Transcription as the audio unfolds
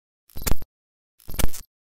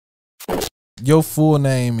your full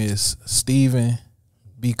name is Stephen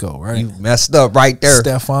Bekoe, right? You messed up right there.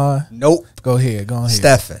 Stefan? Nope. Go ahead.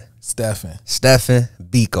 Stephen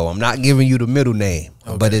Bekoe. I'm not giving you the middle name,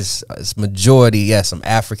 but it's majority. Yes, I'm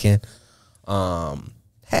African.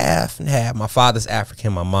 Half and half. My father's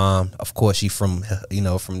African. My mom, of course, she from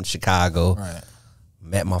from Chicago. Right.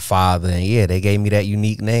 Met my father, and yeah, they gave me that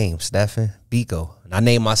unique name, Stephen Bekoe. And I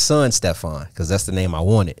named my son Stefan because that's the name I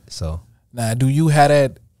wanted. So now, do you have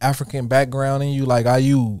that African background in you? Like, are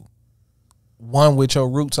you one with your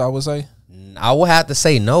roots? I would say. I would have to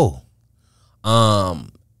say no.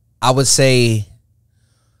 I would say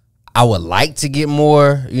I would like to get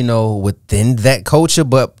more, within that culture,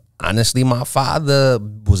 but honestly, my father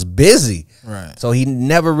was busy. Right. So he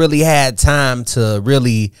never really had time to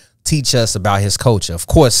really teach us about his culture. Of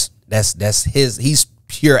course, he's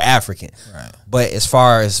pure African. Right. But as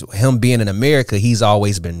far as him being in America, he's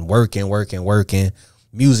always been working,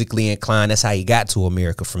 musically inclined. That's how he got to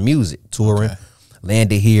America, from music, touring,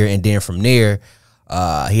 landed here, and then from there,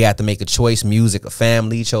 he had to make a choice, music or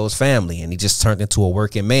family. He chose family, and he just turned into a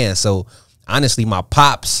working man. So honestly, my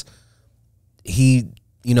pops, he,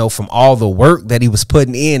 from all the work that he was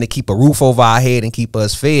putting in to keep a roof over our head and keep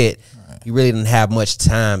us fed, he really didn't have much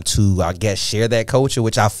time to, I guess, share that culture,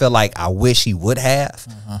 which I feel like I wish he would have.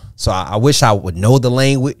 So I wish I would know the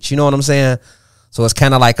language, you know what I'm saying? So it's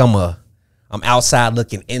kind of like I'm outside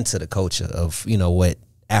looking into the culture of, what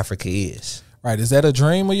Africa is. Right. Is that a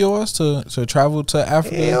dream of yours to travel to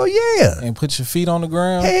Africa? Hell yeah. And put your feet on the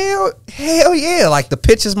ground? Hell yeah. Like the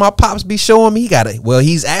pictures my pops be showing me,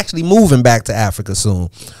 he's actually moving back to Africa soon.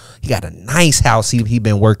 He got a nice house he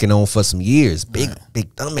been working on for some years. Big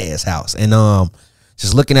dumbass house. And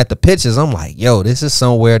just looking at the pictures, I'm like, yo, this is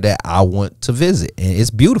somewhere that I want to visit. And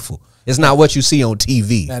it's beautiful. It's not what you see on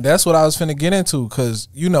TV. Now that's what I was finna get into, because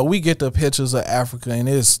we get the pictures of Africa and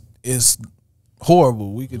it's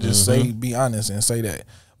horrible. We could just be honest and say that.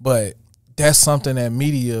 But that's something that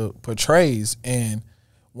media portrays. And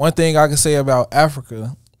one thing I can say about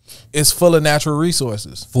Africa, it's full of natural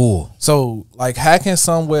resources. Full. So, like, how can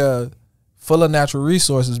somewhere full of natural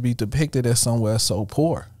resources be depicted as somewhere so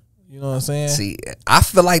poor? You know what I'm saying? See, I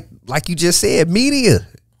feel like you just said, media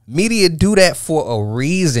do that for a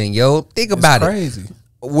reason, yo. Think about it. Crazy.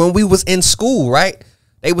 When we was in school, right?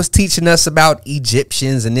 They was teaching us about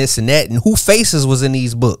Egyptians and this and that, and who faces was in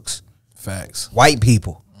these books? Facts. White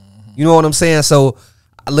people. You know what I'm saying? So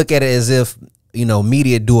I look at it as if,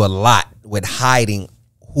 media do a lot with hiding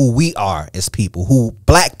who we are as people, who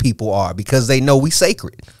black people are, because they know we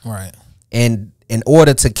sacred. Right. And in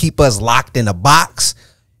order to keep us locked in a box,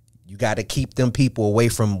 you got to keep them people away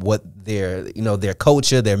from what their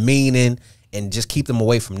culture, their meaning, and just keep them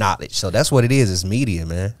away from knowledge. So that's what it is. It's media,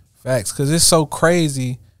 man. Facts. Because it's so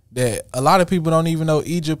crazy that a lot of people don't even know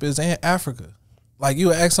Egypt is in Africa. Like,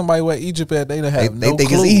 you ask somebody where Egypt at, they don't have no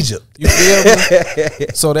think clue. it's Egypt. You feel me?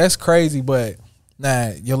 So that's crazy. But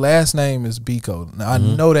now, your last name is Bekoe. Now, I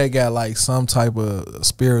know that got like some type of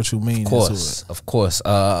spiritual meaning to it. Of course.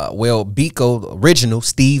 Well, Bekoe, original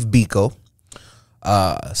Steve Bekoe,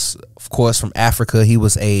 of course, from Africa. He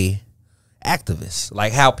was a activist.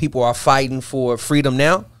 Like how people are fighting for freedom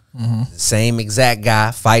now. Same exact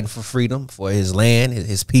guy fighting for freedom, for his land,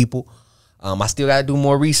 his people. I still got to do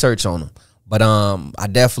more research on him. But I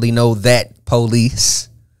definitely know that police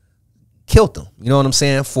killed him. You know what I'm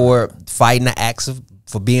saying? For fighting the acts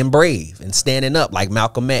for being brave and standing up, like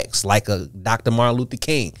Malcolm X, like a Dr. Martin Luther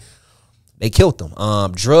King. They killed him.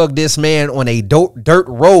 Drugged this man on a dirt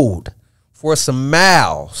road for some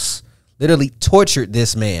miles. Literally tortured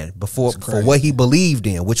this man for what he believed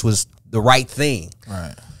in, which was the right thing.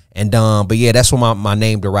 Right. And but yeah, that's where my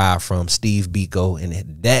name derived from, Steve Bekoe.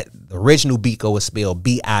 And that the original Bekoe is spelled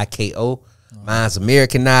B-I-K-O. Mine's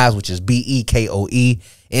Americanized, which is B-E-K-O-E,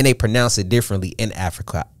 and they pronounce it differently in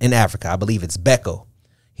Africa. I believe it's Bekoe.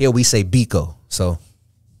 Here we say Bekoe. So